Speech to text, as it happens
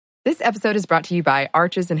This episode is brought to you by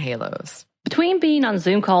Arches and Halos. Between being on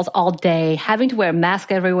Zoom calls all day, having to wear a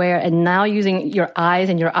mask everywhere, and now using your eyes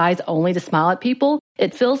and your eyes only to smile at people,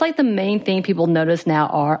 it feels like the main thing people notice now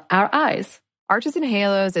are our eyes. Arches and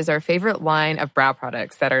Halos is our favorite line of brow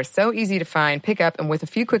products that are so easy to find, pick up, and with a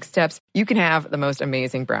few quick steps, you can have the most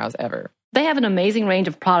amazing brows ever. They have an amazing range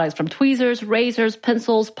of products from tweezers, razors,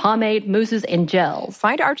 pencils, pomade, mousses, and gels.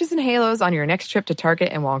 Find Arches and Halos on your next trip to Target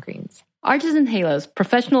and Walgreens. Arches and Halos,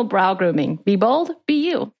 professional brow grooming. Be bold, be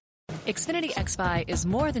you. Xfinity XFi is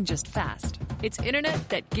more than just fast. It's internet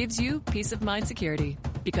that gives you peace of mind security.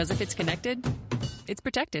 Because if it's connected, it's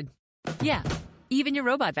protected. Yeah, even your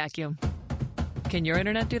robot vacuum. Can your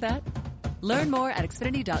internet do that? Learn more at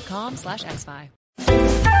xfinity.com/xfi.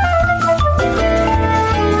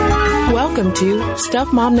 Welcome to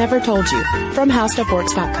Stuff Mom Never Told You from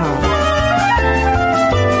HowStuffWorks.com.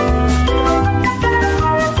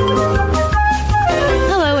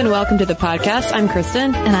 And welcome to the podcast. I'm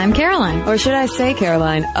Kristen. And I'm Caroline. Or should I say,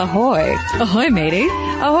 Caroline, ahoy. Ahoy, matey.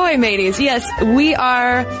 Ahoy, mateys. Yes, we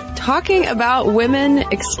are talking about women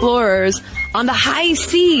explorers on the high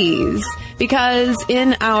seas. Because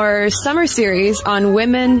in our summer series on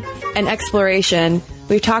women and exploration,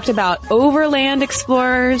 we've talked about overland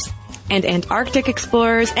explorers and Antarctic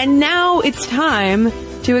explorers. And now it's time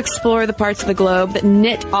to explore the parts of the globe that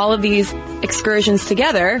knit all of these excursions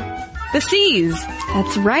together. The seas.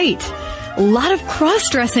 That's right. A lot of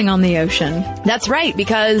cross-dressing on the ocean. That's right,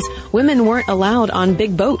 because women weren't allowed on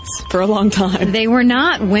big boats for a long time. They were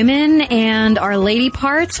not. Women and our lady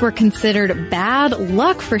parts were considered bad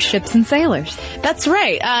luck for ships and sailors. That's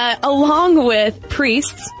right. Along with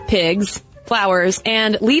priests, pigs, flowers,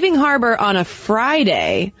 and leaving harbor on a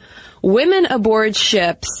Friday, women aboard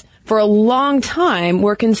ships for a long time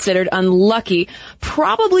were considered unlucky,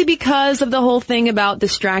 probably because of the whole thing about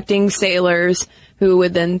distracting sailors who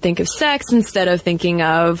would then think of sex instead of thinking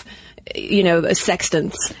of,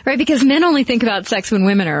 sextants. Right, because men only think about sex when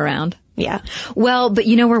women are around. Yeah. Well, but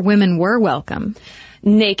you know where women were welcome?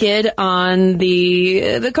 Naked on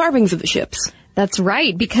the carvings of the ships. That's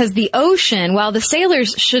right, because the ocean, while the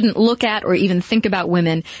sailors shouldn't look at or even think about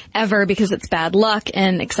women ever because it's bad luck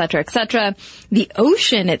and et cetera, the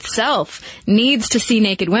ocean itself needs to see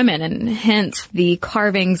naked women, and hence the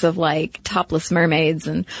carvings of like topless mermaids.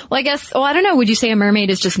 And I don't know, would you say a mermaid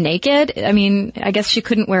is just naked? I mean, I guess she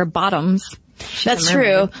couldn't wear bottoms. That's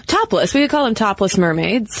true. Topless. We could call them topless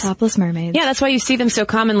mermaids. Topless mermaids. Yeah, that's why you see them so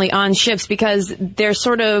commonly on ships, because they're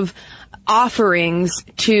sort of offerings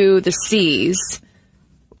to the seas,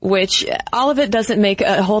 which all of it doesn't make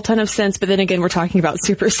a whole ton of sense, but then again, we're talking about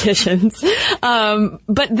superstitions.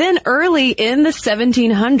 But then early in the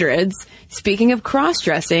 1700s, speaking of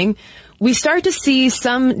cross-dressing, we start to see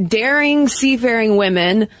some daring seafaring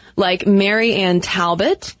women like Mary Ann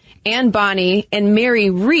Talbot, Anne Bonny, and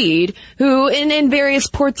Mary Read, who in various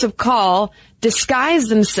ports of call disguise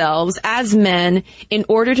themselves as men in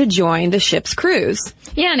order to join the ship's crews.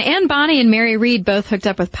 Yeah, and Anne Bonny and Mary Read both hooked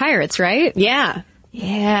up with pirates, right? Yeah.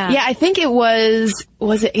 Yeah. Yeah, I think it was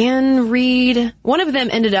it Anne Read? One of them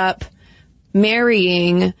ended up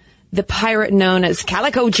marrying the pirate known as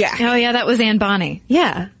Calico Jack. Oh yeah, that was Anne Bonny.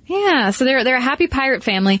 Yeah. Yeah, so they're a happy pirate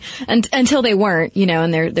family until they weren't,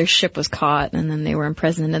 and their ship was caught, and then they were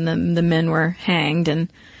imprisoned, and then the men were hanged.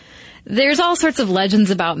 And there's all sorts of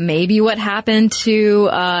legends about maybe what happened to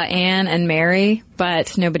Anne and Mary,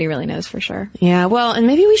 but nobody really knows for sure. Yeah, well, and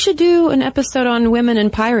maybe we should do an episode on women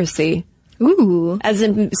and piracy. Ooh. As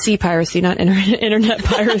in sea piracy, not internet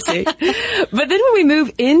piracy. But then when we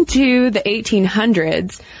move into the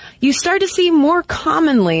 1800s, you start to see more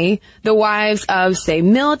commonly the wives of, say,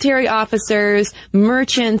 military officers,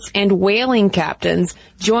 merchants, and whaling captains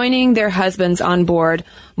joining their husbands on board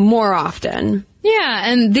more often.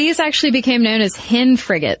 Yeah, and these actually became known as hen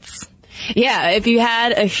frigates. Yeah, if you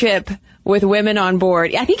had a ship with women on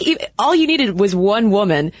board, I think all you needed was one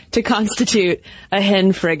woman to constitute a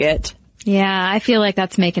hen frigate. Yeah, I feel like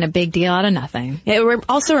that's making a big deal out of nothing. It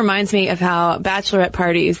also reminds me of how bachelorette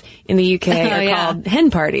parties in the UK are called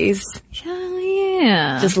hen parties. Oh,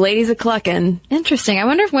 yeah. Just ladies a-clucking. Interesting. I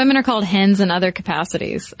wonder if women are called hens in other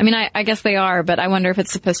capacities. I mean, I guess they are, but I wonder if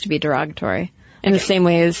it's supposed to be derogatory. In the same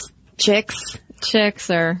way as chicks?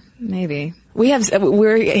 Chicks, or maybe.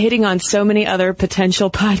 We're hitting on so many other potential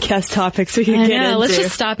podcast topics we can get into. Let's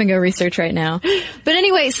just stop and go research right now. But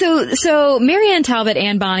anyway, so Mary Ann Talbot,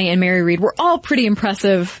 Anne Bonny, and Mary Read were all pretty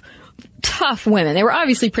impressive, tough women. They were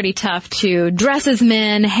obviously pretty tough to dress as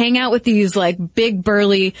men, hang out with these like big,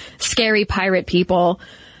 burly, scary pirate people.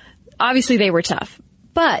 Obviously they were tough.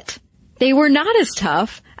 But they were not as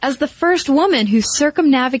tough as the first woman who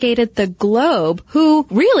circumnavigated the globe, who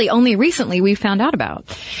really only recently we found out about.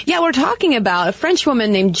 Yeah, we're talking about a French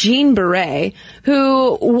woman named Jeanne Beret,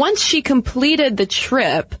 who, once she completed the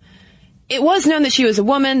trip, it was known that she was a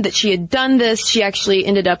woman, that she had done this. She actually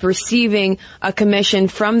ended up receiving a commission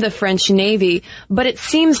from the French Navy. But it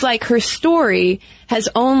seems like her story has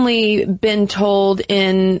only been told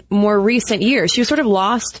in more recent years. She was sort of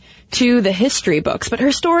lost to the history books, but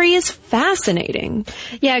her story is fascinating.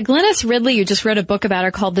 Yeah, Glynis Ridley, you just wrote a book about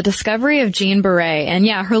her called The Discovery of Jeanne Beret. And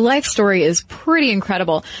yeah, her life story is pretty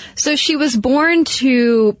incredible. So she was born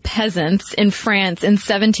to peasants in France in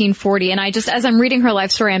 1740. And as I'm reading her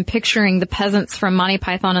life story, I'm picturing the peasants from Monty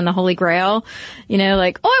Python and the Holy Grail. You know,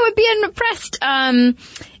 like, oh, I would be impressed.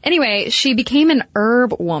 Anyway, she became an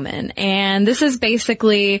herb woman, and this is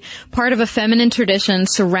basically part of a feminine tradition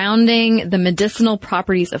surrounding the medicinal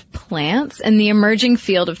properties of plants and the emerging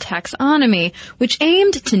field of taxonomy, which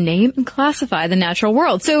aimed to name and classify the natural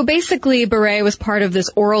world. So basically, Beret was part of this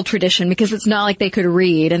oral tradition because it's not like they could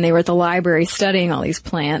read and they were at the library studying all these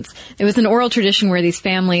plants. It was an oral tradition where these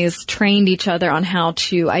families trained each other on how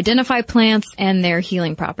to identify plants and their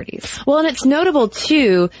healing properties. Well, and it's notable,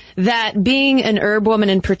 too, that being an herb woman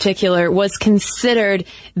in particular was considered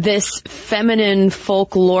this feminine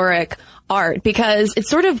folkloric art, because it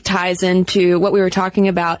sort of ties into what we were talking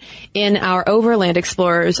about in our Overland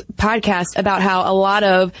Explorers podcast about how a lot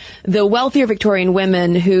of the wealthier Victorian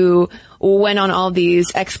women who went on all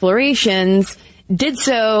these explorations did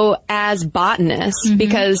so as botanists,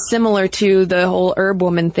 because similar to the whole herb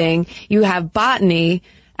woman thing, you have botany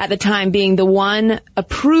at the time being the one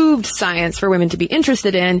approved science for women to be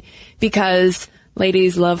interested in, because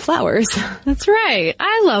ladies love flowers. That's right.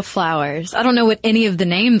 I love flowers. I don't know what any of the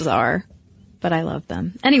names are, but I love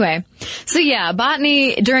them. Anyway, so yeah,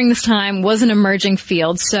 botany during this time was an emerging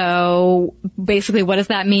field. So basically, what does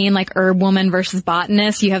that mean? Like herb woman versus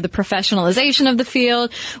botanist, you have the professionalization of the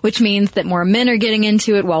field, which means that more men are getting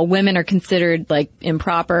into it while women are considered like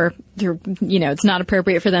improper. It's not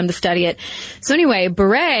appropriate for them to study it. So anyway,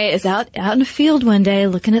 Beret is out in the field one day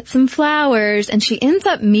looking at some flowers, and she ends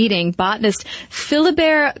up meeting botanist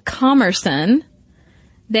Philibert Commerson.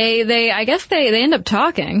 I guess they end up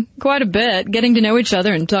talking quite a bit, getting to know each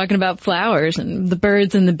other and talking about flowers and the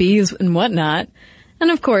birds and the bees and whatnot. And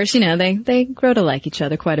of course, they grow to like each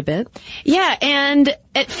other quite a bit. Yeah, and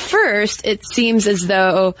at first it seems as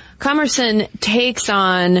though Commerson takes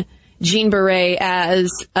on Jeanne Beret as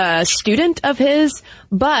a student of his,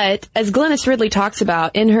 but as Glynis Ridley talks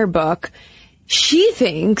about in her book, she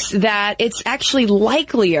thinks that it's actually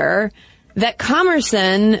likelier that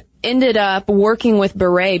Commerson ended up working with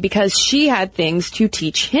Beret because she had things to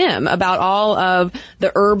teach him about all of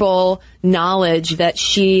the herbal knowledge that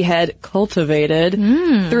she had cultivated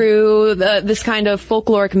through this kind of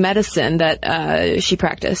folkloric medicine that she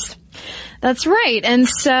practiced. That's right. And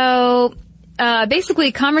so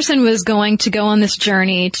basically, Commerson was going to go on this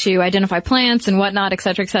journey to identify plants and whatnot, et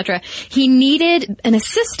cetera, et cetera. He needed an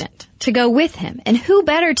assistant to go with him. And who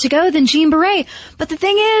better to go than Jeanne Beret? But the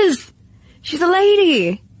thing is, she's a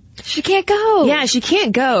lady. She can't go. Yeah, she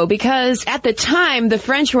can't go because at the time, the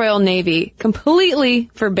French Royal Navy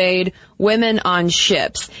completely forbade women on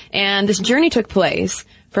ships. And this journey took place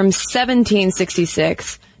from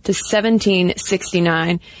 1766 to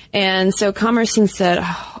 1769. And so Commerson said,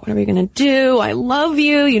 oh, what are we going to do? I love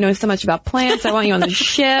you. You know so much about plants. I want you on the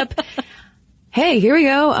ship. Hey, here we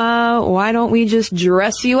go. Why don't we just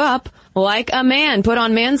dress you up like a man? Put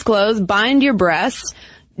on man's clothes, bind your breasts,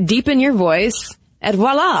 deepen your voice, and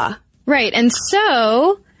voila. Right. And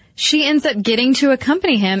so she ends up getting to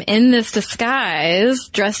accompany him in this disguise,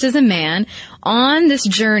 dressed as a man, on this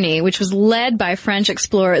journey, which was led by French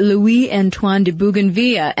explorer Louis-Antoine de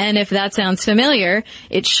Bougainville. And if that sounds familiar,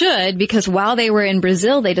 it should, because while they were in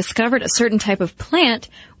Brazil, they discovered a certain type of plant,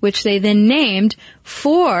 which they then named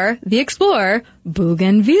for the explorer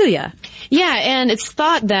Bougainvillea. Yeah, and it's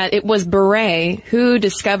thought that it was Beret who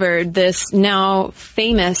discovered this now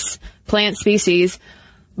famous plant species.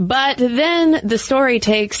 But then the story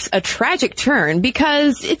takes a tragic turn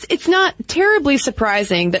because it's not terribly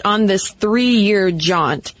surprising that on this 3-year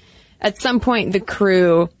jaunt, at some point the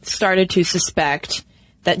crew started to suspect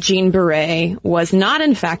that Jeanne Beret was not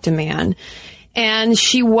in fact a man. And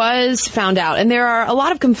she was found out. And there are a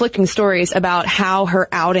lot of conflicting stories about how her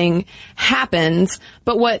outing happens.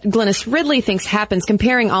 But what Glynis Ridley thinks happens,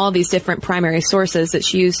 comparing all of these different primary sources that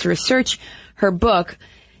she used to research her book,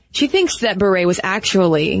 she thinks that Beret was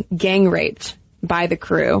actually gang raped by the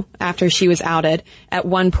crew after she was outed at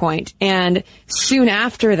one point. And soon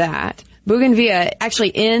after that, Bougainville, actually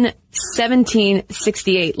in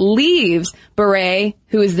 1768, leaves Beret,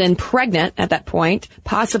 who is then pregnant at that point,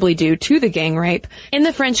 possibly due to the gang rape, in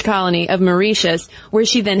the French colony of Mauritius, where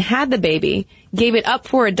she then had the baby, gave it up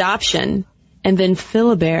for adoption, and then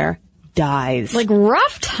Philibert dies. Like,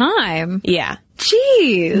 rough time. Yeah.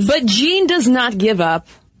 Jeez. But Jean does not give up.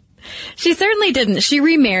 She certainly didn't. She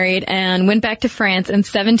remarried and went back to France in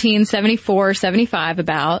 1774-75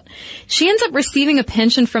 about. She ends up receiving a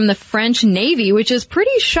pension from the French Navy, which is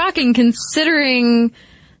pretty shocking considering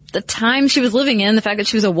the time she was living in, the fact that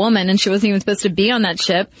she was a woman and she wasn't even supposed to be on that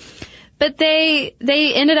ship. But they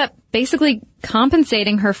ended up basically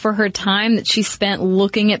compensating her for her time that she spent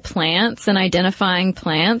looking at plants and identifying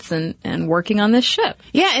plants and working on this ship.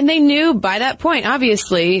 Yeah, and they knew by that point,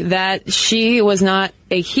 obviously, that she was not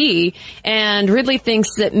a he, and Ridley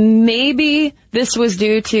thinks that maybe this was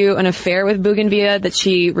due to an affair with Bougainville, that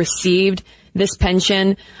she received this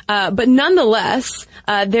pension. But nonetheless,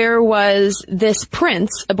 there was this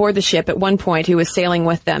prince aboard the ship at one point who was sailing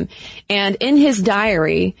with them. And in his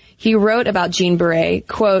diary, he wrote about Jean Beret,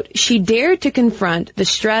 quote, "She dared to confront the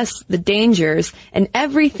stress, the dangers, and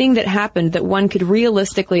everything that happened that one could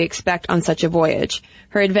realistically expect on such a voyage.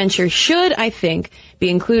 Her adventure should, I think, be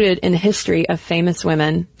included in the history of famous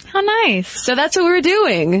women." How nice. So that's what we're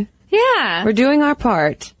doing. Yeah. We're doing our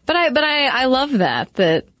part. But I love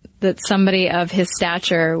that somebody of his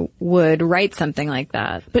stature would write something like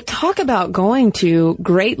that. But talk about going to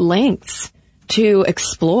great lengths to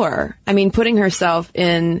explore. I mean, putting herself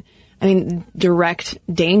in, direct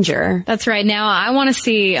danger. That's right. Now, I want to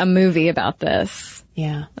see a movie about this.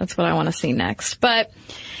 Yeah. That's what I want to see next. But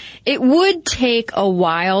it would take a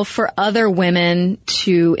while for other women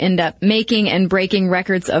to end up making and breaking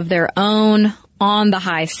records of their own on the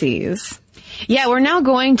high seas. Yeah, we're now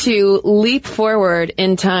going to leap forward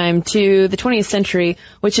in time to the 20th century,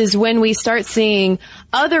 which is when we start seeing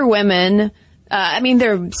other women.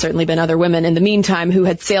 There have certainly been other women in the meantime who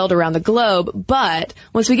had sailed around the globe, but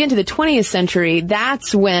once we get into the 20th century,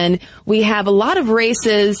 that's when we have a lot of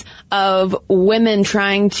races of women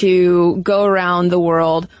trying to go around the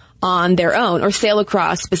world on their own or sail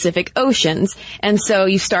across specific oceans. And so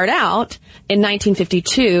you start out in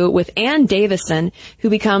 1952 with Anne Davison, who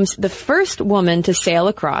becomes the first woman to sail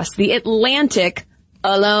across the Atlantic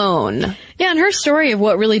alone. Yeah, and her story of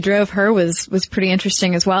what really drove her was pretty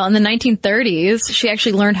interesting as well. In the 1930s, she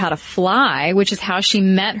actually learned how to fly, which is how she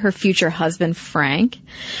met her future husband, Frank.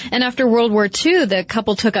 And after World War II, the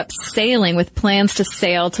couple took up sailing with plans to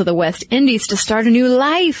sail to the West Indies to start a new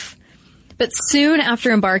life. But soon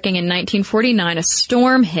after embarking in 1949, a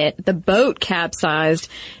storm hit, the boat capsized,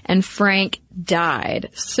 and Frank died.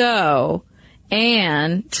 So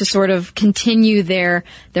Anne, to sort of continue their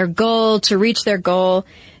goal, to reach their goal,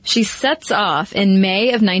 she sets off in May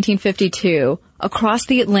of 1952 across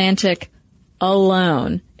the Atlantic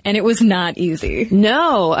alone. And it was not easy.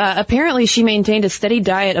 No, apparently she maintained a steady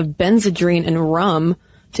diet of Benzedrine and rum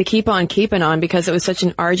to keep on keeping on because it was such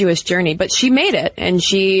an arduous journey. But she made it, and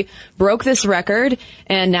she broke this record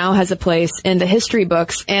and now has a place in the history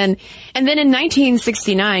books. And then in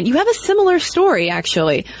 1969, you have a similar story,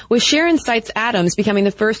 actually, with Sharon Seitz Adams becoming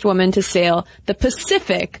the first woman to sail the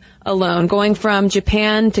Pacific alone, going from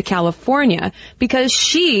Japan to California, because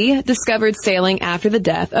she discovered sailing after the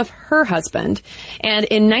death of her husband. And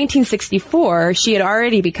in 1964, she had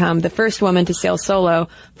already become the first woman to sail solo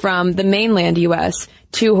from the mainland U.S.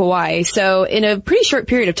 to Hawaii. So in a pretty short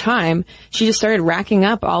period of time, she just started racking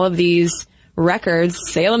up all of these records,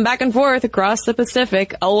 sailing back and forth across the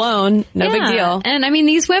Pacific alone. No big deal. And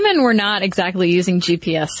these women were not exactly using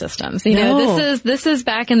GPS systems. You know, this is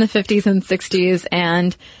back in the 50s and 60s,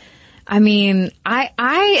 and I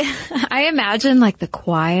imagine like the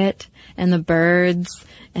quiet and the birds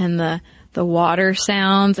and the water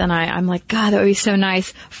sounds, and I'm like, God, that would be so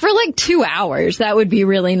nice. For like 2 hours, that would be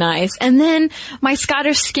really nice. And then my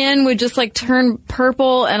Scottish skin would just like turn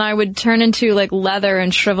purple, and I would turn into like leather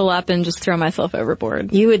and shrivel up and just throw myself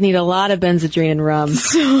overboard. You would need a lot of Benzedrine and rum.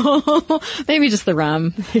 So maybe just the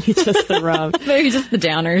rum. Maybe just the rum. Maybe just the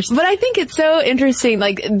downers. But I think it's so interesting,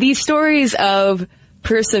 like these stories of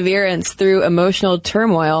perseverance through emotional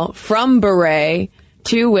turmoil from Beret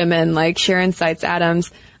to women like Sharon Seitz Adams.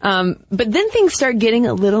 But then things start getting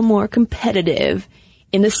a little more competitive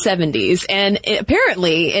in the 70s. And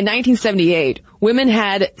apparently in 1978, women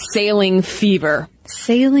had sailing fever.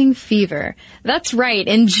 Sailing fever. That's right.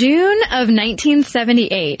 In June of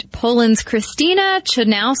 1978, Poland's Krystyna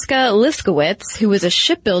Chanowska-Liskowicz, who was a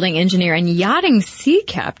shipbuilding engineer and yachting sea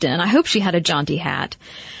captain, I hope she had a jaunty hat.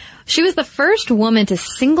 She was the first woman to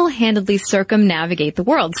single-handedly circumnavigate the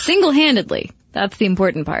world. Single-handedly. That's the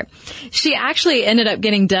important part. She actually ended up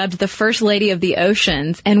getting dubbed the First Lady of the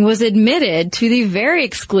Oceans and was admitted to the very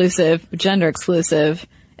exclusive, gender-exclusive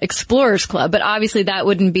Explorers Club. But obviously that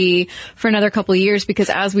wouldn't be for another couple of years because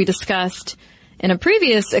as we discussed in a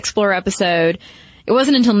previous Explorer episode, it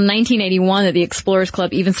wasn't until 1981 that the Explorers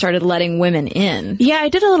Club even started letting women in. Yeah, I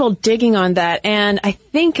did a little digging on that, and I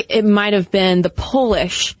think it might have been the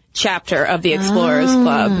Polish chapter of the Explorers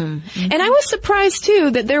Club. And I was surprised,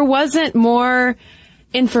 too, that there wasn't more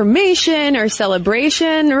information or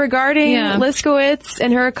celebration regarding Liskowitz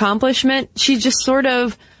and her accomplishment. She's just sort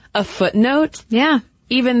of a footnote. Yeah.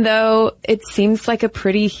 Even though it seems like a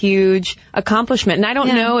pretty huge accomplishment. And I don't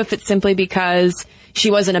know if it's simply because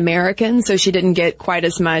she was an American, so she didn't get quite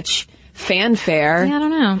as much fanfare. Yeah, I don't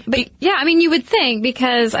know. But yeah, I mean, you would think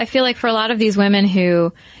because I feel like for a lot of these women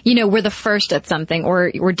who, you know, were the first at something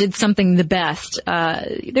or did something the best,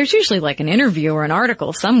 there's usually like an interview or an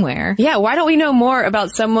article somewhere. Yeah, why don't we know more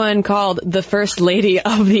about someone called the First Lady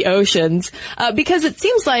of the Oceans? Because it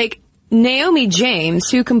seems like Naomi James,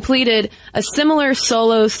 who completed a similar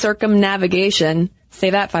solo circumnavigation, say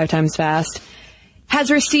that 5 times fast, has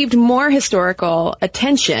received more historical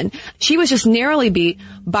attention. She was just narrowly beat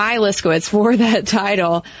by Liskowitz for that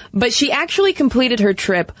title, but she actually completed her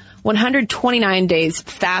trip 129 days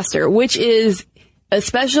faster, which is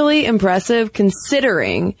especially impressive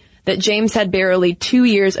considering that James had barely 2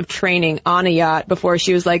 years of training on a yacht before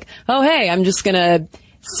she was like, oh, hey, I'm just gonna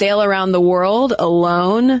sail around the world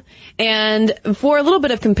alone. And for a little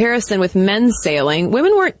bit of comparison with men's sailing,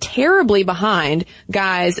 women weren't terribly behind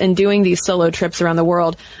guys in doing these solo trips around the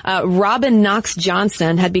world. Robin Knox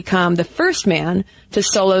Johnson had become the first man to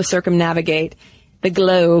solo circumnavigate the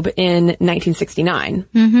globe in 1969.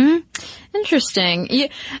 Interesting. Yeah,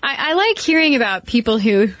 I like hearing about people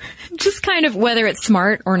who just kind of, whether it's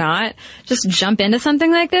smart or not, just jump into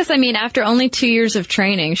something like this. I mean, after only 2 years of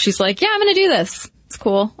training, she's like, yeah, I'm going to do this. It's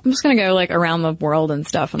cool. I'm just going to go like around the world and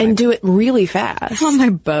stuff. And do it really fast. On my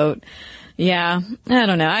boat. Yeah. I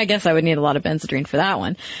don't know. I guess I would need a lot of Benzedrine for that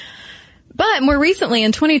one. But more recently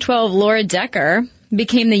in 2012, Laura Decker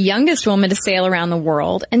became the youngest woman to sail around the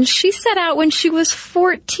world, and she set out when she was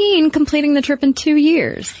 14, completing the trip in 2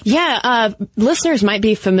 years. Yeah, listeners might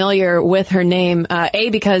be familiar with her name,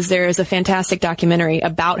 because there's a fantastic documentary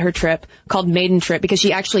about her trip called Maiden Trip, because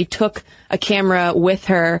she actually took a camera with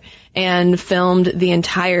her and filmed the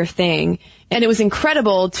entire thing. And it was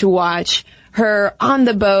incredible to watch her on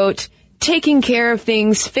the boat, taking care of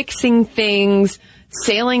things, fixing things,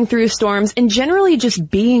 sailing through storms, and generally just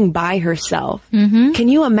being by herself. Can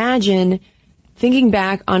you imagine thinking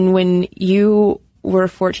back on when you were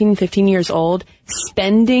 14, 15 years old,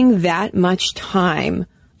 spending that much time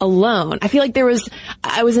alone? I feel like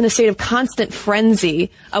I was in a state of constant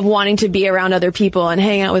frenzy of wanting to be around other people and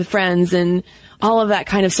hang out with friends and all of that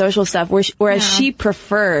kind of social stuff, whereas she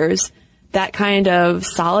prefers that kind of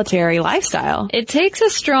solitary lifestyle. It takes a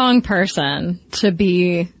strong person to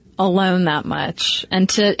be alone that much and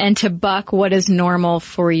to buck what is normal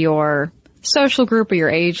for your social group or your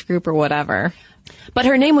age group or whatever. But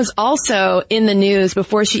her name was also in the news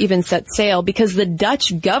before she even set sail because the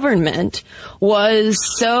Dutch government was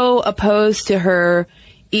so opposed to her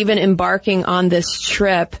even embarking on this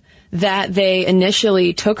trip that they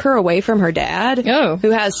initially took her away from her dad,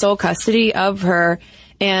 who has sole custody of her.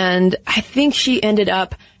 And I think she ended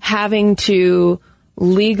up having to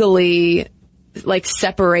legally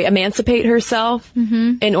emancipate herself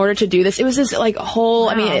in order to do this. It was this whole,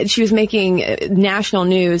 I mean, she was making national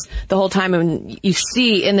news the whole time. And you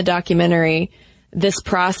see in the documentary this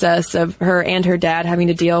process of her and her dad having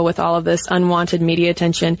to deal with all of this unwanted media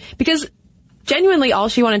attention because genuinely all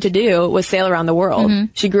she wanted to do was sail around the world.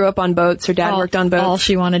 She grew up on boats. Her dad worked on boats. All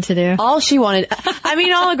she wanted to do. All she wanted. I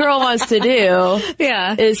mean, all a girl wants to do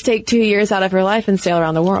is take 2 years out of her life and sail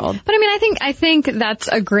around the world. But I mean, I think that's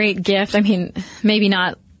a great gift. I mean, maybe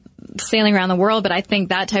not sailing around the world, but I think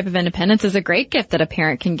that type of independence is a great gift that a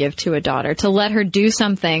parent can give to a daughter, to let her do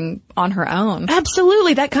something on her own.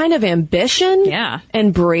 Absolutely. That kind of ambition.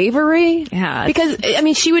 And bravery. Yeah. Because, I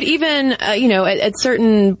mean, she would even, at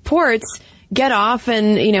certain ports, get off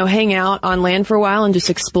and, hang out on land for a while and just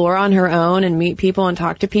explore on her own and meet people and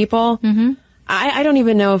talk to people. I don't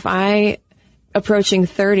even know if I, approaching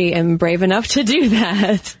 30, am brave enough to do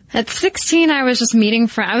that. At 16, I was just meeting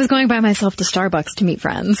friends. I was going by myself to Starbucks to meet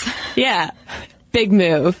friends. Yeah. Big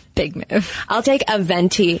move. Big move. I'll take a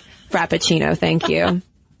venti frappuccino, thank you.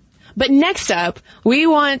 But next up, we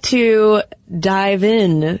want to dive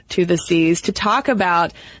in to the seas to talk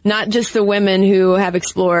about not just the women who have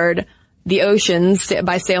explored the oceans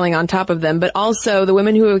by sailing on top of them, but also the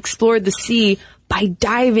women who explored the sea by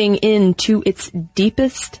diving into its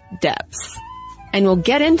deepest depths. And we'll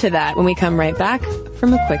get into that when we come right back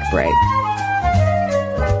from a quick break.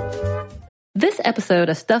 This episode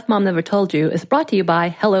of Stuff Mom Never Told You is brought to you by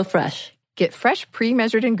HelloFresh. Get fresh,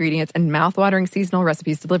 pre-measured ingredients and mouth-watering seasonal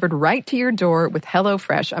recipes delivered right to your door with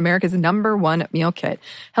HelloFresh, America's #1 meal kit.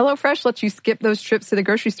 HelloFresh lets you skip those trips to the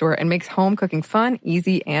grocery store and makes home cooking fun,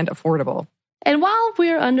 easy, and affordable. And while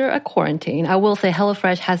we're under a quarantine, I will say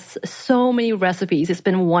HelloFresh has so many recipes. It's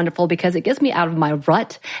been wonderful because it gets me out of my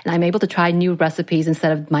rut and I'm able to try new recipes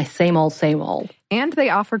instead of my same old, same old. And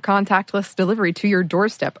they offer contactless delivery to your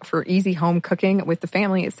doorstep for easy home cooking with the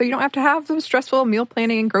family, so you don't have to have those stressful meal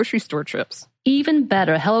planning and grocery store trips. Even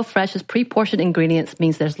better, HelloFresh's pre-portioned ingredients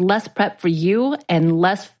means there's less prep for you and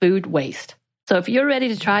less food waste. So if you're ready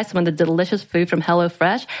to try some of the delicious food from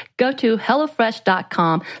HelloFresh, go to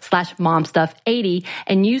HelloFresh.com/momstuff80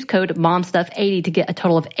 and use code MOMSTUFF80 to get a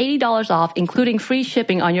total of $80 off, including free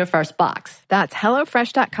shipping on your first box. That's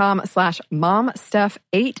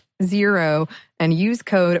HelloFresh.com/momstuff80 and use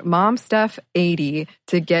code MOMSTUFF80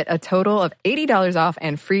 to get a total of $80 off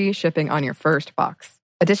and free shipping on your first box.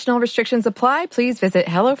 Additional restrictions apply. Please visit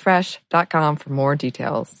HelloFresh.com for more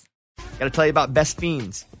details. Got to tell you about Best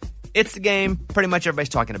Fiends. It's the game pretty much everybody's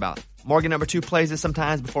talking about. Morgan #2 plays this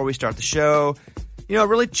sometimes before we start the show. You know, it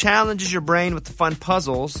really challenges your brain with the fun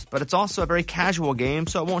puzzles, but it's also a very casual game,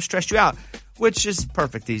 so it won't stress you out, which is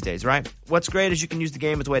perfect these days, right? What's great is you can use the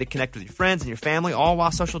game as a way to connect with your friends and your family, all while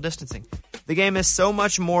social distancing. The game is so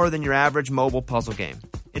much more than your average mobile puzzle game.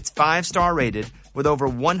 It's 5-star rated with over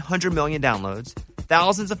 100 million downloads,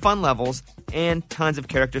 thousands of fun levels, and tons of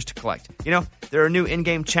characters to collect. You know, there are new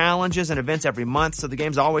in-game challenges and events every month, so the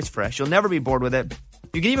game's always fresh. You'll never be bored with it.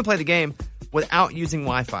 You can even play the game without using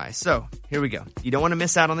Wi-Fi. So, here we go. You don't want to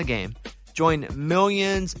miss out on the game. Join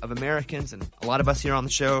millions of Americans and a lot of us here on the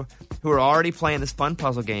show who are already playing this fun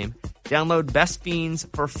puzzle game. Download Best Fiends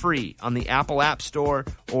for free on the Apple App Store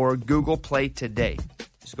or Google Play today.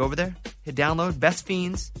 Just go over there, hit download Best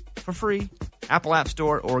Fiends for free, Apple App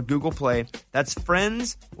Store or Google Play. That's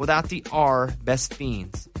Friends without the R, Best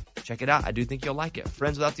Fiends. Check it out. I do think you'll like it.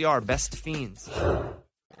 Friends without the R, Best Fiends.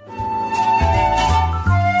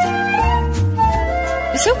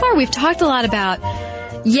 So far, we've talked a lot about,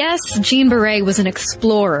 yes, Jean Beret was an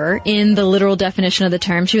explorer in the literal definition of the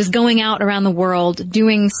term. She was going out around the world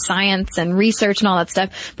doing science and research and all that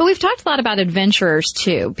stuff. But we've talked a lot about adventurers,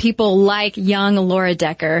 too. People like young Laura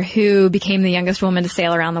Decker, who became the youngest woman to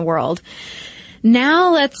sail around the world.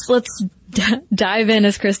 Now let's dive in,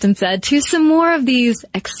 as Kristen said, to some more of these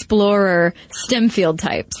explorer STEM field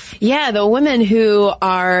types. Yeah, the women who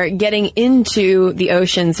are getting into the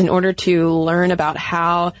oceans in order to learn about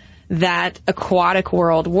how that aquatic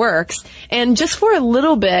world works. And just for a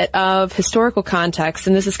little bit of historical context,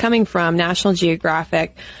 and this is coming from National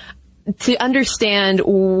Geographic, to understand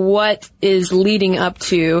what is leading up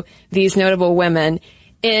to these notable women.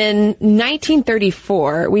 In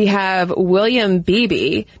 1934, we have William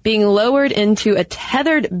Beebe being lowered into a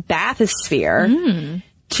tethered bathysphere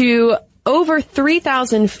to over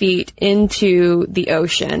 3,000 feet into the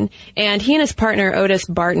ocean. And he and his partner, Otis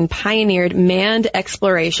Barton, pioneered manned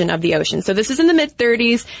exploration of the ocean. So this is in the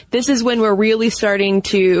mid-30s. This is when we're really starting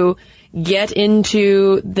to get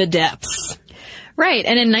into the depths. Right.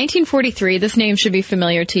 And in 1943, this name should be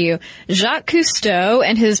familiar to you, Jacques Cousteau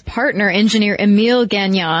and his partner, engineer Émile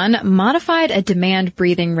Gagnon, modified a demand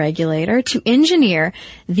breathing regulator to engineer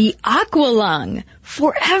the aqualung,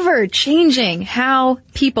 forever changing how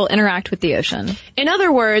people interact with the ocean. In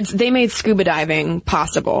other words, they made scuba diving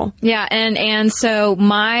possible. Yeah, and so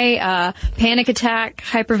my panic attack,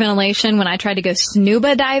 hyperventilation, when I tried to go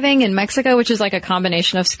snuba diving in Mexico, which is like a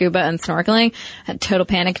combination of scuba and snorkeling, I had a total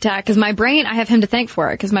panic attack because my brain, I have him to thank for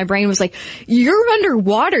it, because my brain was like, you're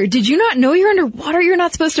underwater. Did you not know you're underwater? You're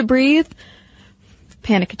not supposed to breathe?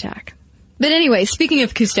 Panic attack. But anyway, speaking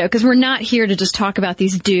of Cousteau, because we're not here to just talk about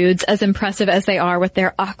these dudes, as impressive as they are with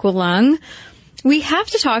their aqualung, we have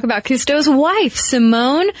to talk about Cousteau's wife,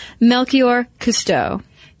 Simone Melchior Cousteau.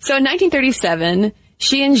 So in 1937,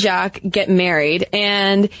 she and Jacques get married,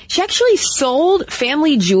 and she actually sold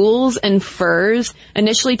family jewels and furs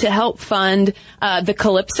initially to help fund the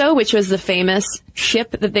Calypso, which was the famous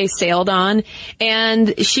ship that they sailed on.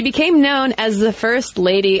 And she became known as the first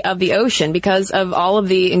lady of the ocean because of all of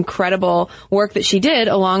the incredible work that she did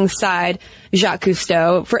alongside Jacques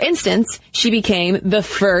Cousteau. For instance, she became the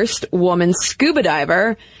first woman scuba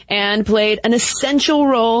diver and played an essential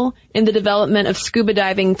role in the development of scuba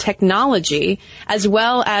diving technology, as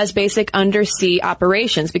well as basic undersea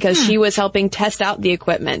operations, because she was helping test out the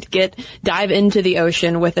equipment, dive into the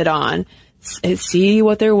ocean with it on. see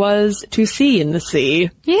what there was to see in the sea.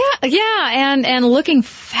 Yeah, and looking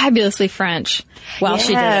fabulously French while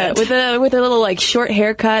she did it. With a little like short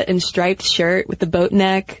haircut and striped shirt with the boat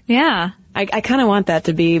neck. Yeah. I kind of want that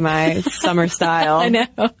to be my summer style. I know.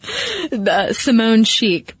 The Simone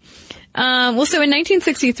chic. So in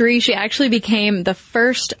 1963, she actually became the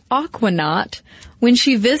first aquanaut when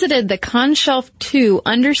she visited the Conshelf 2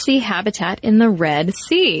 undersea habitat in the Red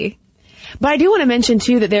Sea. But I do want to mention,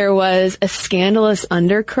 too, that there was a scandalous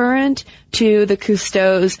undercurrent to the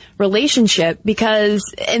Cousteau's relationship because,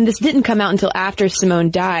 and this didn't come out until after Simone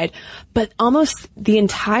died, but almost the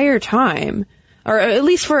entire time, or at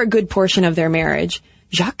least for a good portion of their marriage,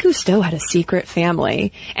 Jacques Cousteau had a secret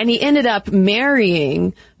family. And he ended up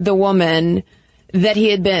marrying the woman that he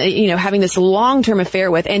had been, having this long-term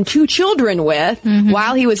affair with and 2 children with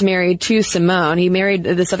while he was married to Simone. He married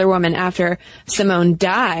this other woman after Simone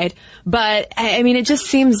died. But, I mean, it just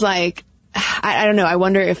seems like, I don't know, I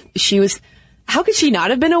wonder if how could she not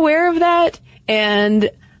have been aware of that? And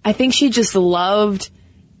I think she just loved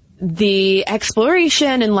the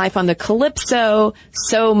exploration and life on the Calypso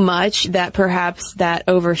so much that perhaps that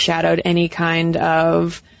overshadowed any kind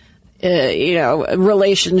of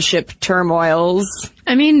relationship turmoils.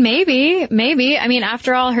 I mean, maybe. I mean,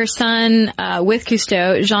 after all, her son, with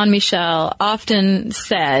Cousteau, Jean-Michel, often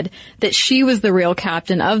said that she was the real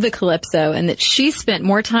captain of the Calypso and that she spent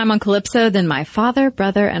more time on Calypso than my father,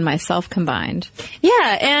 brother, and myself combined.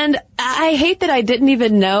 Yeah, and I hate that I didn't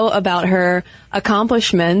even know about her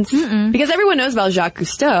accomplishments because everyone knows about Jacques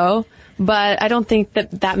Cousteau, but I don't think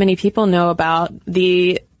that many people know about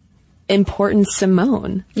the important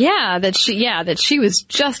Simone. Yeah, that she was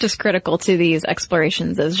just as critical to these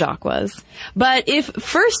explorations as Jacques was. But if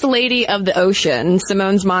First Lady of the Ocean,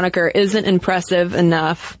 Simone's moniker, isn't impressive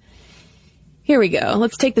enough, here we go.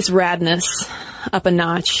 Let's take this radness up a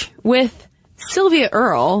notch with Sylvia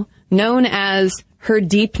Earle, known as her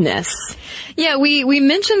deepness. Yeah, we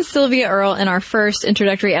mentioned Sylvia Earle in our first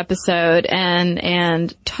introductory episode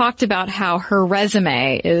and talked about how her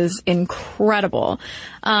resume is incredible.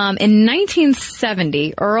 In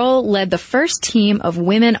 1970, Earle led the first team of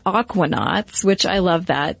women aquanauts, which I love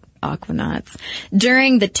that, aquanauts,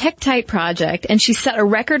 during the Tektite project, and she set a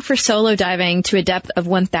record for solo diving to a depth of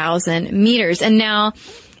 1,000 meters. And now,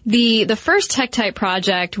 the first Tektite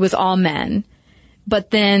project was all men.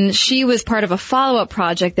 But then she was part of a follow-up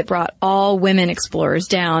project that brought all women explorers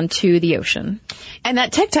down to the ocean. And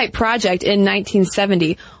that Tektite project in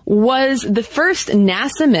 1970 was the first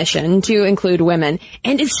NASA mission to include women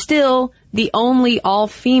and is still the only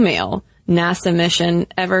all-female NASA mission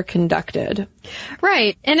ever conducted.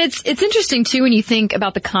 Right. And it's interesting too when you think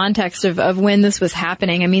about the context of when this was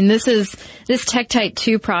happening. I mean, this Tektite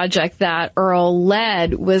 2 project that Earle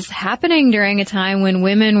led was happening during a time when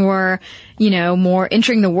women were, more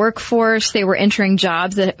entering the workforce. They were entering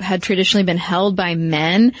jobs that had traditionally been held by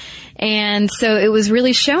men. And so it was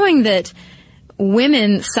really showing that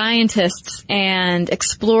women scientists and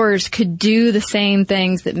explorers could do the same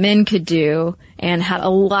things that men could do and had a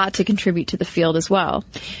lot to contribute to the field as well.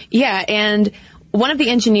 Yeah, and one of the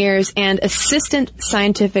engineers and assistant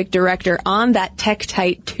scientific director on that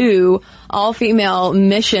Tektite 2 all-female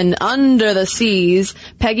mission under the seas,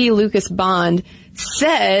 Peggy Lucas Bond,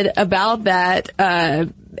 said about that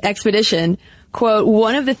expedition, quote,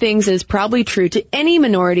 "One of the things is probably true to any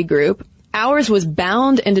minority group. Ours was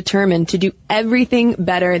bound and determined to do everything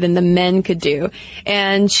better than the men could do."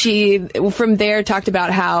 And she, from there, talked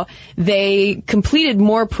about how they completed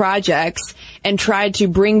more projects and tried to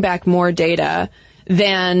bring back more data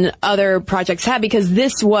than other projects had because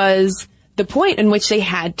this was the point in which they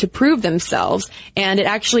had to prove themselves. And it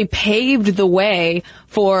actually paved the way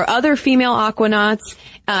for other female aquanauts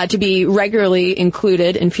to be regularly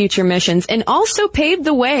included in future missions and also paved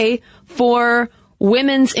the way for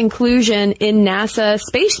women's inclusion in NASA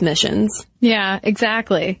space missions. Yeah,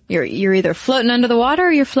 exactly. You're either floating under the water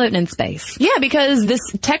or you're floating in space. Yeah, because this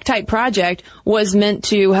Tektite project was meant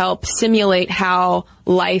to help simulate how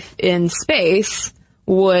life in space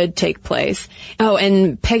would take place. Oh,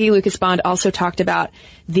 and Peggy Lucas Bond also talked about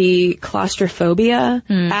the claustrophobia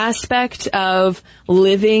aspect of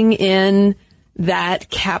living in that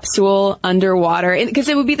capsule underwater. Because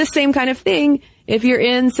it would be the same kind of thing if you're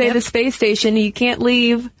in, say, the space station, you can't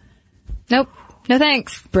leave. Nope. No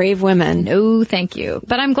thanks. Brave women. No, thank you.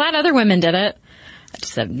 But I'm glad other women did it. I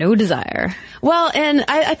just have no desire. Well, and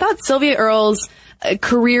I thought Sylvia Earle's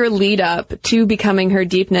career lead up to becoming her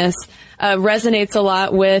deepness resonates a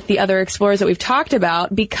lot with the other explorers that we've talked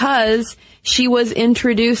about because she was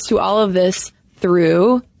introduced to all of this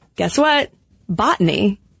through, guess what?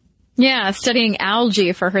 Botany. Yeah, studying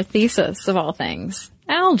algae for her thesis, of all things.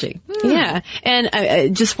 Algae. Yeah.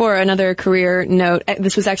 And just for another career note,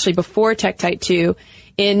 this was actually before Tektite 2.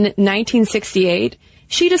 In 1968,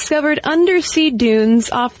 she discovered undersea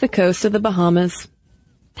dunes off the coast of the Bahamas.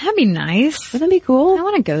 That'd be nice. Wouldn't that be cool? I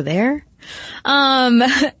want to go there. In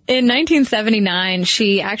 1979,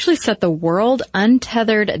 she actually set the world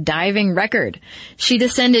untethered diving record. She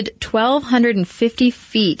descended 1,250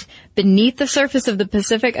 feet beneath the surface of the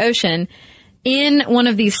Pacific Ocean in one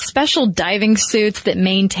of these special diving suits that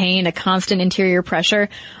maintain a constant interior pressure,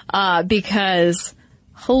 because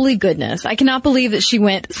holy goodness, I cannot believe that she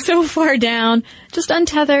went so far down, just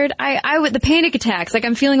untethered. I would, the panic attacks, like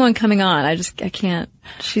I'm feeling one coming on. I can't.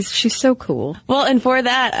 She's so cool. Well, and for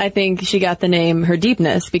that, I think she got the name Her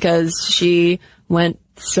Deepness because she went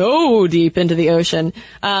so deep into the ocean.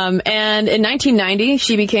 And in 1990,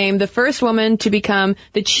 she became the first woman to become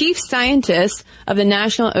the chief scientist of the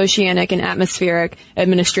National Oceanic and Atmospheric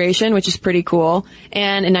Administration, which is pretty cool.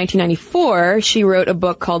 And in 1994, she wrote a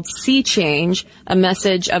book called Sea Change, A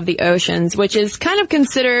Message of the Oceans, which is kind of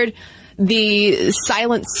considered the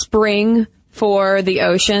silent spring for the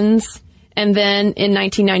oceans. And then in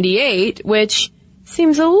 1998, which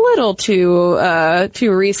seems a little too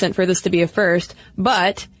recent for this to be a first,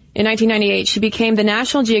 but in 1998, she became the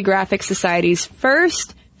National Geographic Society's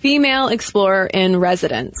first female explorer in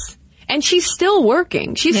residence. And she's still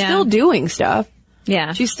working. She's still doing stuff.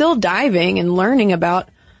 Yeah. She's still diving and learning about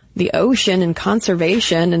the ocean and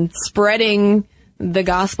conservation and spreading the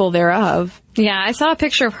gospel thereof. Yeah, I saw a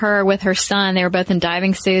picture of her with her son. They were both in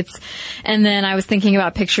diving suits. And then I was thinking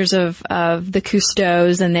about pictures of the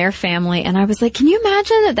Cousteaus and their family. And I was like, can you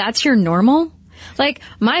imagine that that's your normal? Like,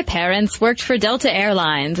 my parents worked for Delta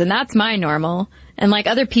Airlines, and that's my normal. And like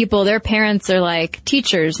other people, their parents are like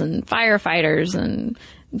teachers and firefighters and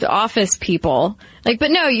the office people. Like,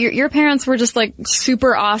 but no, your parents were just like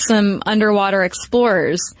super awesome underwater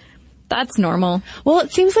explorers. That's normal. Well,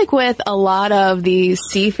 it seems like with a lot of these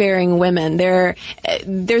seafaring women,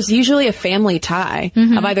 there's usually a family tie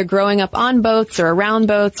of either growing up on boats or around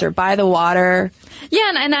boats or by the water.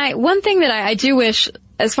 Yeah, and one thing that I do wish,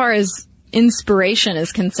 as far as inspiration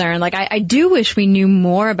is concerned, like I do wish we knew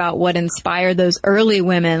more about what inspired those early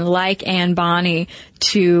women like Anne Bonny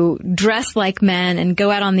to dress like men and go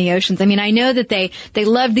out on the oceans. I mean, I know that they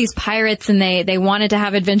loved these pirates and they wanted to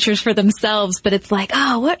have adventures for themselves, but it's like,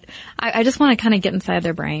 I just want to kind of get inside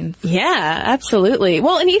their brains. Yeah, absolutely.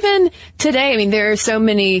 Well, and even today, I mean, there are so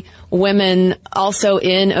many women also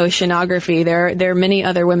in oceanography. There are many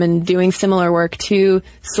other women doing similar work to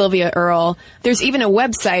Sylvia Earle. There's even a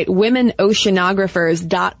website,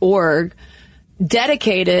 womenoceanographers.org,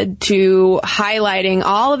 dedicated to highlighting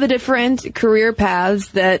all of the different career paths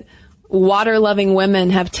that water-loving women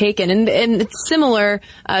have taken and similar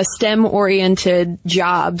STEM-oriented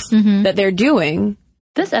jobs that they're doing.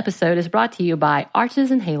 This episode is brought to you by Arches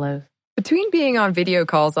and Halos. Between being on video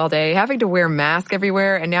calls all day, having to wear masks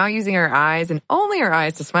everywhere, and now using our eyes and only our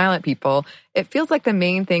eyes to smile at people, it feels like the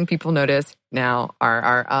main thing people notice now are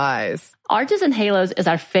our eyes. Arches and Halos is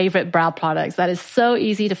our favorite brow products that is so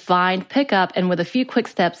easy to find, pick up, and with a few quick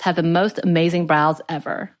steps have the most amazing brows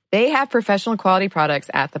ever. They have professional quality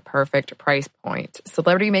products at the perfect price point.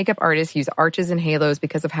 Celebrity makeup artists use Arches and Halos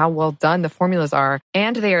because of how well done the formulas are,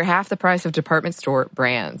 and they are half the price of department store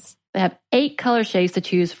brands. They have 8 color shades to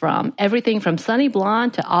choose from, everything from sunny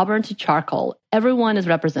blonde to auburn to charcoal. Everyone is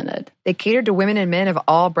represented. They cater to women and men of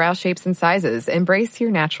all brow shapes and sizes. Embrace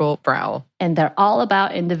your natural brow. And they're all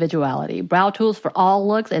about individuality. Brow tools for all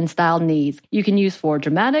looks and style needs. You can use for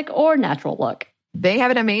dramatic or natural look. They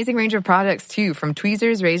have an amazing range of products, too, from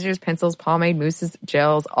tweezers, razors, pencils, pomade, mousses,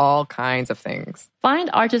 gels, all kinds of things. Find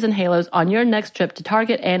Arches and Halos on your next trip to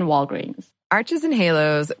Target and Walgreens. Arches and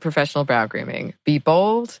Halos Professional Brow Grooming. Be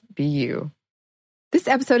bold, be you. This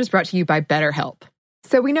episode is brought to you by BetterHelp.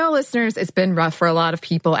 So we know, listeners, it's been rough for a lot of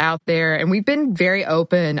people out there, and we've been very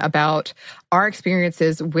open about our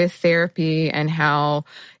experiences with therapy and how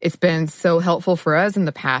it's been so helpful for us in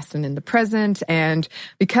the past and in the present. And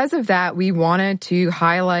because of that, we wanted to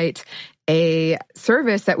highlight a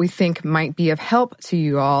service that we think might be of help to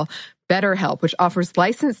you all, BetterHelp, which offers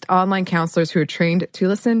licensed online counselors who are trained to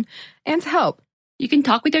listen and to help. You can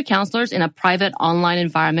talk with your counselors in a private online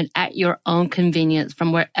environment at your own convenience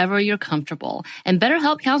from wherever you're comfortable. And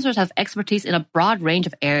BetterHelp counselors have expertise in a broad range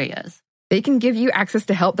of areas. They can give you access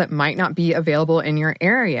to help that might not be available in your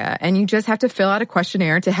area. And you just have to fill out a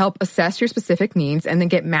questionnaire to help assess your specific needs and then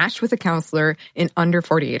get matched with a counselor in under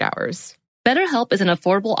 48 hours. BetterHelp is an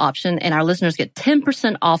affordable option, and our listeners get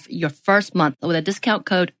 10% off your first month with a discount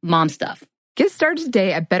code MOMSTUFF. Get started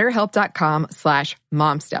today at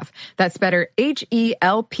BetterHelp.com/momstuff. That's better,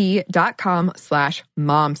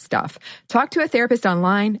 HELP.com/momstuff. Talk to a therapist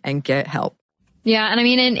online and get help. Yeah, and I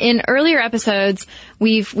mean, in earlier episodes,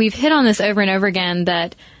 we've hit on this over and over again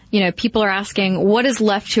that, people are asking, what is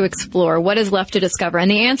left to explore? What is left to discover?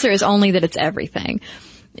 And the answer is only that it's everything.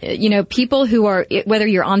 People who are, whether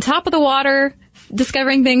you're on top of the water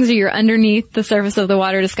discovering things or you're underneath the surface of the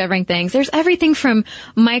water discovering things, there's everything from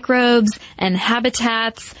microbes and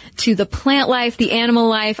habitats to the plant life, the animal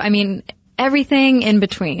life. I mean, everything in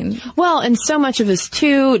between. Well, and so much of this,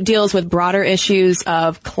 too, deals with broader issues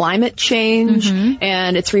of climate change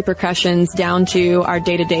and its repercussions down to our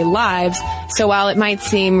day-to-day lives. So while it might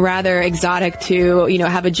seem rather exotic to,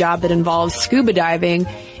 have a job that involves scuba diving,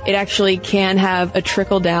 it actually can have a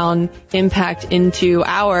trickle-down impact into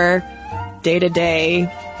our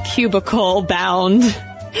day-to-day cubicle-bound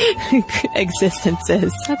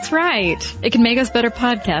existences. That's right. It can make us better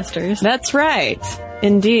podcasters. That's right.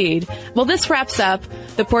 Indeed. Well, this wraps up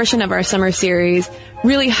the portion of our summer series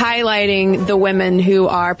really highlighting the women who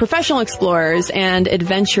are professional explorers and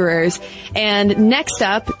adventurers. And next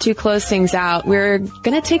up, to close things out, we're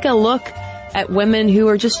going to take a look at women who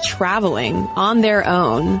are just traveling on their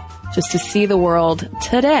own just to see the world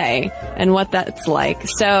today and what that's like.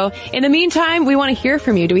 So in the meantime, we want to hear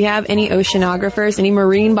from you. Do we have any oceanographers, any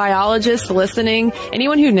marine biologists listening?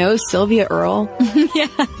 Anyone who knows Sylvia Earle? Yeah.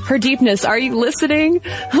 Her deepness. Are you listening?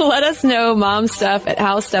 Let us know.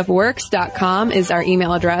 momstuff@howstuffworks.com is our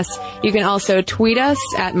email address. You can also tweet us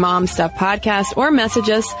at momstuffpodcast or message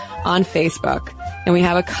us on Facebook. And we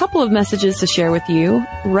have a couple of messages to share with you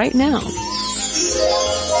right now.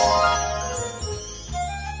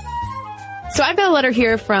 So I've got a letter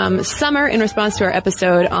here from Summer in response to our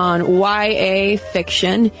episode on YA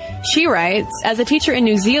fiction. She writes, as a teacher in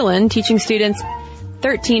New Zealand, teaching students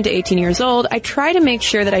 13 to 18 years old, I try to make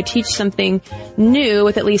sure that I teach something new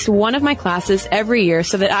with at least one of my classes every year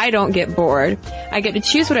so that I don't get bored. I get to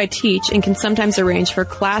choose what I teach and can sometimes arrange for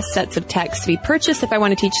class sets of texts to be purchased if I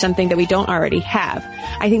want to teach something that we don't already have.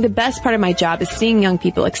 I think the best part of my job is seeing young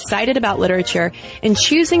people excited about literature, and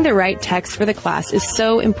choosing the right text for the class is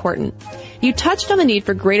so important. You touched on the need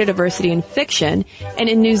for greater diversity in fiction, and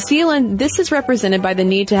in New Zealand, this is represented by the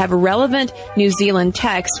need to have relevant New Zealand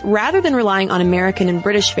text rather than relying on American and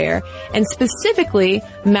British fare, and specifically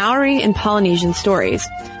Maori and Polynesian stories.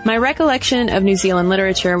 My recollection of New Zealand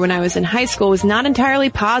literature when I was in high school was not entirely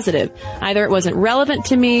positive. Either it wasn't relevant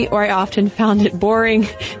to me, or I often found it boring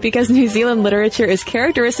because New Zealand literature is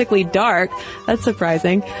characteristically dark. That's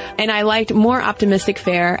surprising. And I liked more optimistic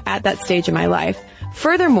fare at that stage of my life.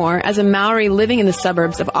 Furthermore, as a Maori living in the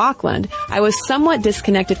suburbs of Auckland, I was somewhat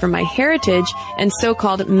disconnected from my heritage, and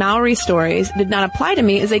so-called Maori stories did not apply to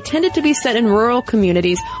me as they tended to be set in rural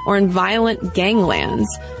communities or in violent ganglands.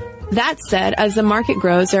 That said, as the market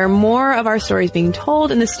grows, there are more of our stories being told,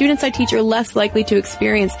 and the students I teach are less likely to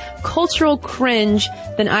experience cultural cringe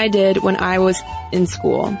than I did when I was in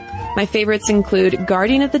school. My favorites include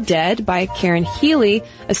Guardian of the Dead by Karen Healy,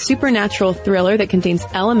 a supernatural thriller that contains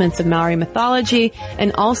elements of Maori mythology,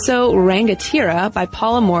 and also Rangatira by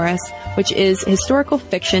Paula Morris, which is historical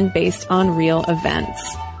fiction based on real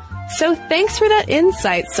events. So thanks for that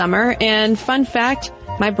insight, Summer. And fun fact,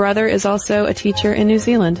 my brother is also a teacher in New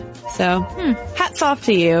Zealand. So hats off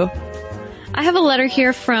to you. I have a letter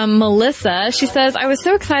here from Melissa. She says, I was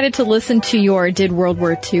so excited to listen to your Did World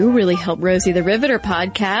War II Really Help Rosie the Riveter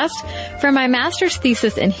podcast. For my master's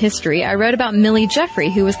thesis in history, I wrote about Millie Jeffrey,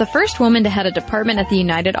 who was the first woman to head a department at the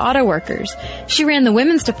United Auto Workers. She ran the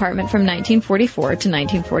women's department from 1944 to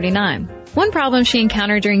 1949. One problem she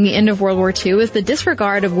encountered during the end of World War II is the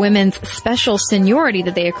disregard of women's special seniority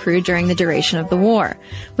that they accrued during the duration of the war.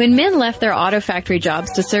 When men left their auto factory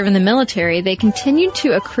jobs to serve in the military, they continued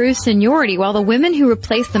to accrue seniority while the women who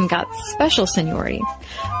replaced them got special seniority.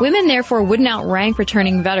 Women therefore wouldn't outrank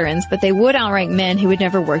returning veterans, but they would outrank men who had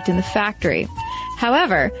never worked in the factory.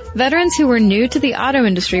 However, veterans who were new to the auto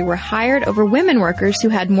industry were hired over women workers who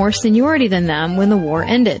had more seniority than them when the war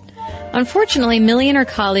ended. Unfortunately, Millie and her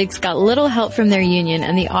colleagues got little help from their union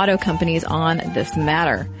and the auto companies on this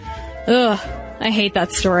matter. Ugh, I hate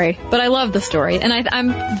that story, but I love the story, and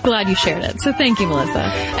I'm glad you shared it. So thank you, Melissa.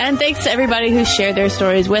 And thanks to everybody who shared their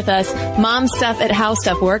stories with us.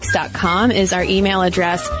 momstuff@howstuffworks.com is our email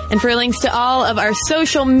address. And for links to all of our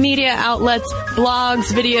social media outlets,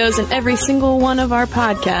 blogs, videos, and every single one of our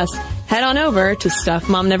podcasts, head on over to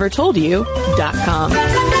stuffmomnevertoldyou.com.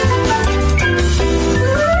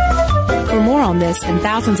 For more on this and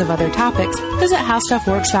thousands of other topics, visit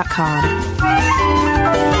howstuffworks.com.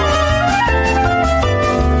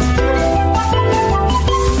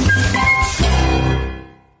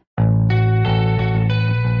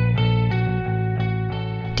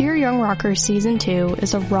 Young Rocker Season 2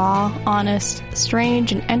 is a raw, honest,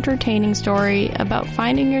 strange, and entertaining story about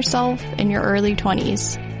finding yourself in your early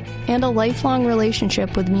 20s and a lifelong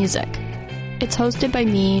relationship with music. It's hosted by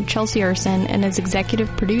me, Chelsea Urson, and is executive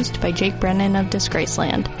produced by Jake Brennan of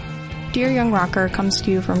Disgraceland. Dear Young Rocker comes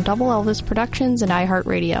to you from Double Elvis Productions and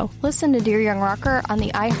iHeartRadio. Listen to Dear Young Rocker on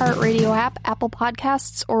the iHeartRadio app, Apple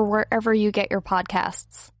Podcasts, or wherever you get your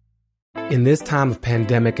podcasts. In this time of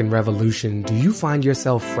pandemic and revolution, do you find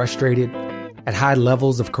yourself frustrated at high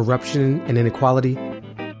levels of corruption and inequality,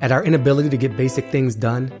 at our inability to get basic things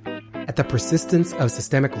done, at the persistence of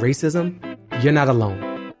systemic racism? You're not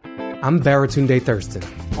alone. I'm Baratunde Thurston,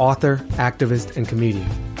 author, activist, and comedian.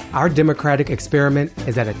 Our democratic experiment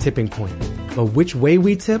is at a tipping point, but which way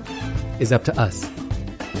we tip is up to us.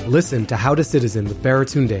 Listen to How to Citizen with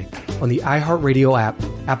Baratunde on the iHeartRadio app,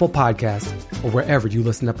 Apple Podcasts, or wherever you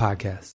listen to podcasts.